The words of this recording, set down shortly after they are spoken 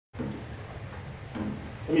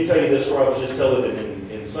Let me tell you this story. I was just telling it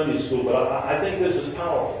in Sunday school, but I think this is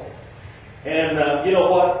powerful. And you know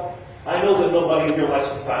what? I know that nobody in here likes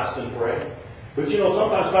to fast and pray. But you know,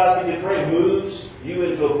 sometimes fasting and praying moves you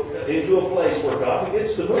into a place where God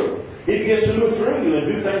begins to move. He begins to move through you and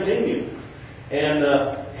do things in you. And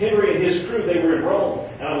Henry and his crew, they were in Rome.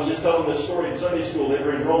 And I was just telling this story in Sunday school. They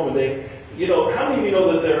were in Rome, and they, you know, how many of you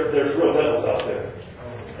know that there's real devils out there?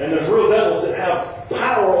 And there's real devils that have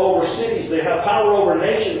power over cities. They have power over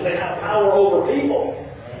nations. They have power over people.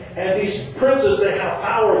 And these princes, they have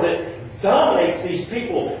power that dominates these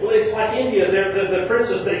people. Well, it's like India. The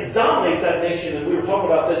princes, they dominate that nation. And we were talking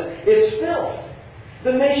about this. It's filth.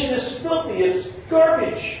 The nation is filthy. It's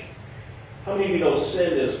garbage. How many of you know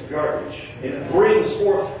sin is garbage? It brings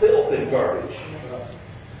forth filth and garbage.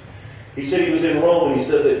 He said he was in Rome, and he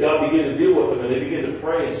said that God began to deal with them, and they began to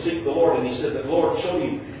pray and seek the Lord. And he said that the Lord showed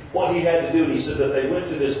him what he had to do. And he said that they went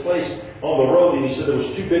to this place on the road, and he said there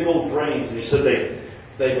was two big old drains. And he said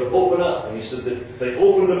they would open up. And he said that they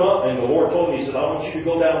opened them up, and the Lord told him, he said, I want you to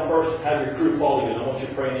go down first and have your crew follow you, and I want you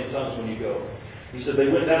to pray in tongues when you go. He said they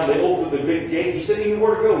went down, they opened the big gate. He said he knew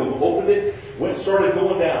where to go. We opened it, started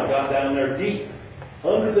going down, got down there deep,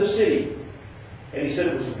 under the city. And he said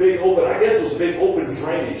it was a big open, I guess it was a big open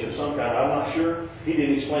drainage of some kind. I'm not sure. He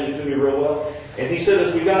didn't explain it to me real well. And he said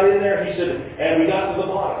as we got in there, he said, and we got to the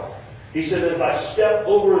bottom. He said as I stepped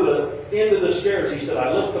over the end of the stairs, he said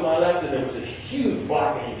I looked to my left and there was a huge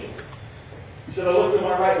black angel. He said I looked to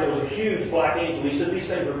my right and there was a huge black angel. He said these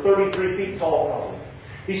things were 33 feet tall probably.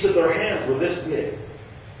 He said their hands were this big.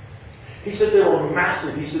 He said they were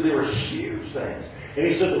massive. He said they were huge things. And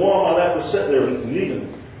he said the one on my left was sitting there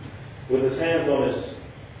kneeling with his hands on his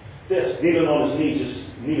fist, kneeling on his knees,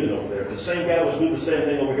 just kneeling over there. The same guy was doing the same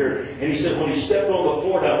thing over here. And he said when he stepped on the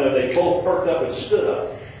floor down there, they both perked up and stood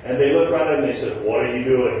up. And they looked right at him and they said, what are you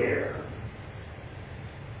doing here?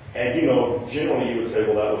 And you know, generally you would say,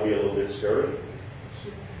 well, that would be a little bit scary.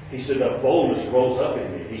 He said, a boldness rose up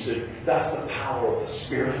in me. He said, that's the power of the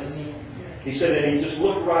Spirit. He said, and he just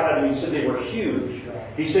looked right at him. He said, they were huge.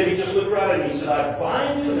 He said, he just looked right at him. He said, I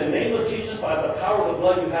bind you in the name of Jesus by the power of the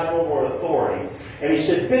blood. You have no more authority. And he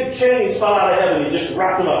said, big chains fell out of heaven. He just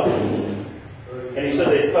wrapped them up. And he said,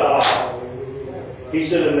 they fell out. He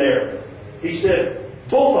said, in there. He said,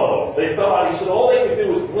 both of them, they fell out. He said, all they could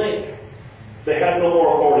do was blink. They had no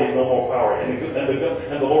more authority and no more power.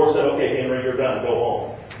 And the Lord said, okay, Henry, you're done. Go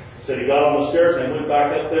home. He said he got on the stairs and went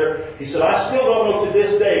back up there. He said, I still don't know to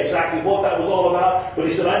this day exactly what that was all about. But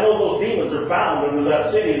he said, I know those demons are bound into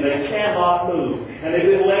that city and they cannot move. And they've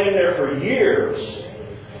been laying there for years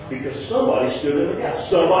because somebody stood in the gap.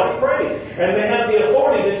 Somebody prayed. And they had the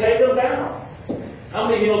authority to take them down. How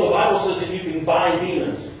many of you know the Bible says that you can bind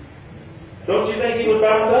demons? Don't you think he was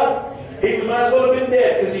bound up? He might as well have been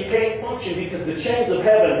dead because he can't function because the chains of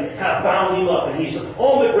heaven have bound him up and he's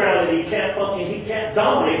on the ground and he can't function. He can't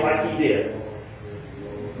dominate like he did.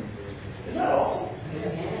 Isn't that awesome?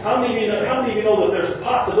 How many of you know that there's a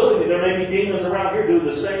possibility there may be demons around here doing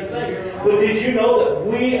the same thing? But did you know that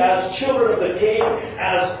we as children of the King,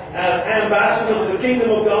 as ambassadors of the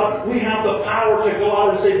kingdom of God, we have the power to go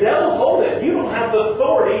out and say, devils, hold it. You don't have the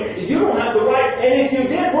authority. You don't have the right. And if you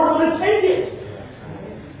did, we're going to take it.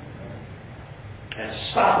 And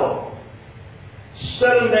stop them.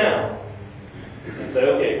 Set them down. And say,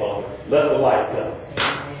 okay, Father, let the light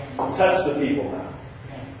come. Touch the people now.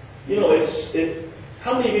 You know,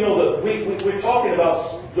 how many of you know that we're talking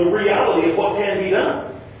about the reality of what can be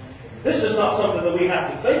done? This is not something that we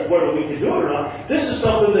have to think whether we can do it or not. This is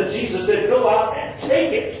something that Jesus said, go out and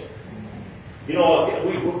take it. You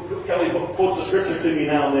know, Kelly quotes the scripture to me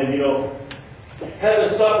now and then, you know,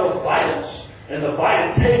 heaven suffereth violence, and the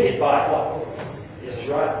violent take it by what? That's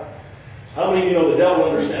right. How many of you know the devil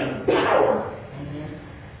understands power?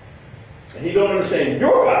 And he don't understand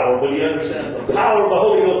your power, but he understands the power of the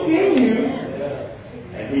Holy Ghost in you.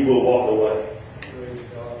 And he will walk away.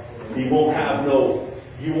 You won't have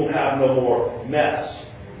no more mess.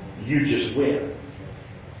 You just win.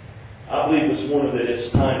 I believe this morning that it's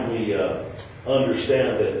time we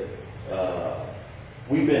understand that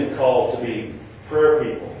we've been called to be prayer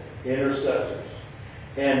people, intercessors.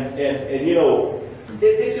 And you know,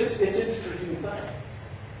 it's an interesting thing.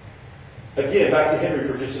 Again, back to Henry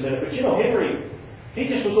for just a minute. But you know, Henry, he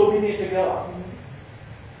just was obedient to God.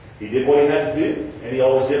 He did what he had to do, and he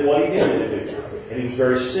always did what he needed to do. And he was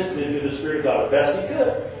very sensitive to the Spirit of God, the best he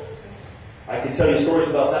could. I can tell you stories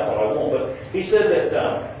about that, but I won't. But he said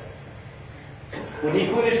that when he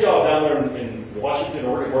quit his job down there in Washington,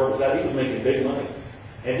 or where it was at, he was making big money.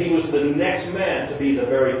 And he was the next man to be the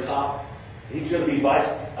very top. He was going to be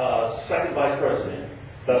second vice president.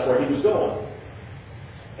 That's where he was going.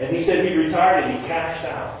 And he said he retired and he cashed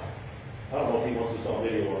out. I don't know if he wants this on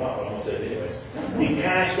video or not, but I'm going to say it anyways. He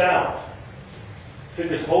cashed out. Took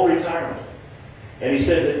his whole retirement. And he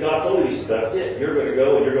said that God told him, he said, that's it. You're going to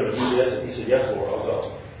go and you're going to do this. And he said, yes, Lord, I'll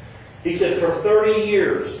go. He said for 30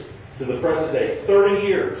 years to the present day, 30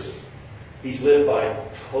 years, he's lived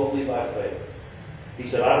totally by faith. He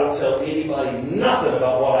said, I don't tell anybody nothing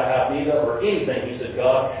about what I have need of or anything. He said,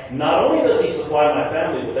 God, not only does he supply my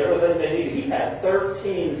family with everything they need, he had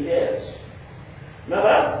 13 kids. Now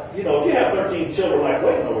that's, if you have 13 children like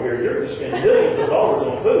Wayne over here, you're just spending billions of dollars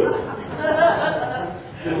on food.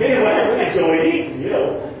 Because me and Wayne, we enjoy eating,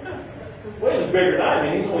 Wayne's bigger than I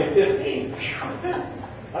am, he's only 15.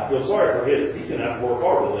 I feel sorry for his. He's going to have to work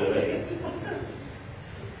hard to live, ain't he?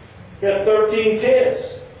 He had 13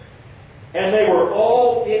 kids. And they were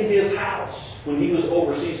all in his house when he was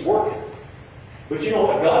overseas working. But you know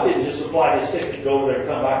what? God didn't just supply his ticket to go over there and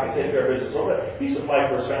come back and take care of business over there. He supplied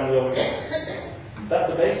for his family over there.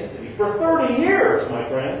 That's amazing to me. For 30 years, my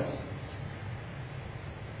friends.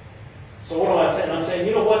 So what am I saying? I'm saying,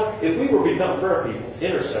 you know what? If we were to become prayer people,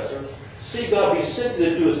 intercessors, see God, be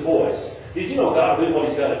sensitive to his voice. Did you know God will do what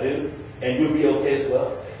he's got to do? And you'll be okay as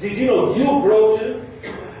well? Did you know you'll grow too?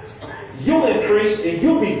 You'll increase and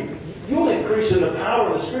you'll increase in the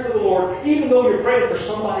power and the Spirit of the Lord, even though you're praying for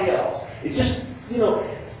somebody else. It just,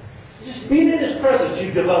 just being in his presence,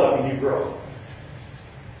 you develop and you grow.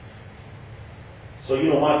 So,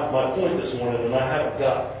 my point this morning, and I haven't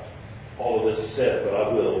got all of this said, but I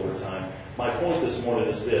will over time. My point this morning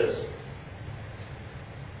is this.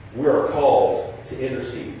 We are called to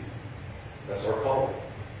intercede. That's our calling.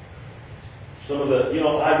 Some of the,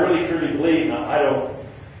 I really truly believe, now I don't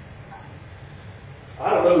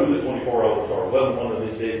know who the 24 elders are. Well, one of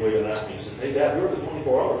these days, William asked me, he says, hey, Dad, who are the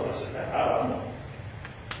 24 elders? And I said, I don't know.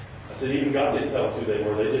 I said, even God didn't tell us who they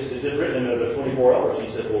were. It's just written in there, there's 24 elders. He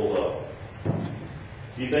said, well,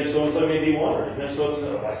 do you think so-and-so may be one, or do you think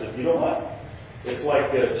so-and-so? I said, you know what? It's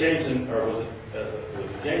like James and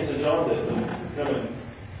James and John that come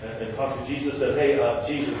and talk to Jesus, said, hey,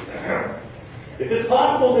 Jesus, if it's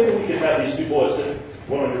possible, maybe we could have these two boys sit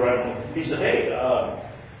one on your right hand. He said, hey,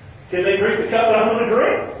 can they drink the cup that I'm going to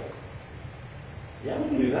drink? Yeah, we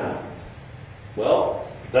can do that. Well,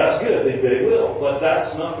 that's good. They will. But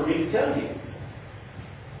that's not for me to tell you.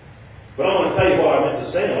 But I want to tell you what I meant to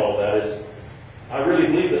say in all that is, I really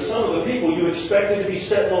believe that some of the people you expected to be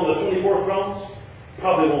sitting on the 24 thrones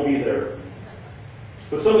probably won't be there.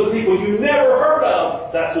 But some of the people you never heard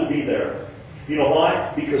of, that's who'll be there. You know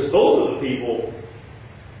why? Because those are the people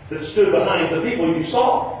that stood behind the people you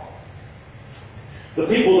saw. The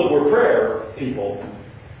people that were prayer people,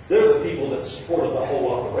 they're the people that supported the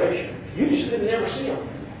whole operation. You just didn't ever see them.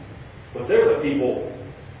 But they're the people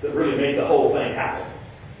that really made the whole thing happen.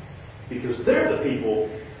 Because they're the people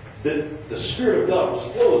that the Spirit of God was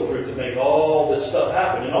flowing through to make all this stuff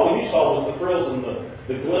happen. And all you saw was the frills and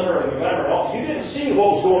the glimmer and the glamour. You didn't see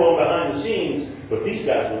what was going on behind the scenes, but these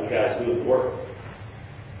guys were the guys doing the work.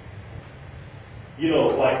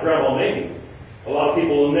 Like Grandma Mamie. A lot of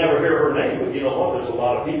people will never hear her name, but you know what? There's a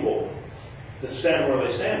lot of people that stand where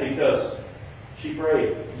they stand because she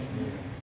prayed.